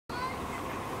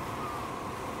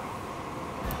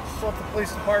both the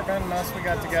police department and us, we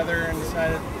got together and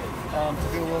decided to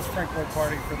do a little sprinkler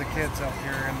party for the kids up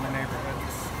here in the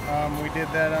neighborhood. We did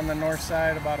that on the north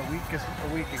side about a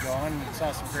week ago and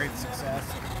saw some great success.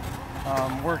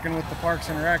 Working with the Parks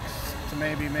and Recs to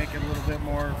maybe make it a little bit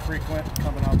more frequent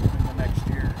coming up in the next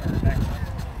year or next.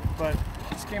 But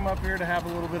just came up here to have a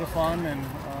little bit of fun, and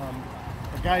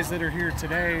the guys that are here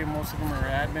today, most of them are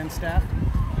admin staff,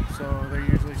 so they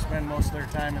usually spend most of their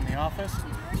time in the office.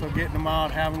 So getting them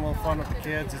out, having a little fun with the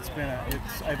kids,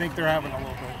 I think they're having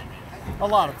a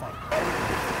lot of fun.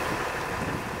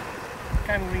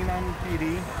 Kind of lean on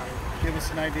PD, give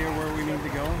us an idea where we need to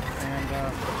go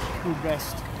and who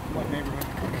best, what neighborhood to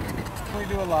come into. We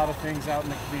do a lot of things out in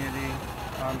the community,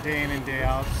 day in and day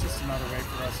out. It's just another way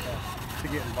for us to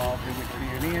get involved in the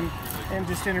community and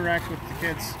just interact with the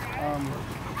kids and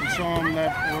show them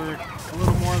that we're a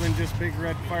little more than just big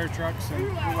red fire trucks, and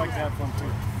we like to have fun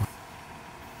too.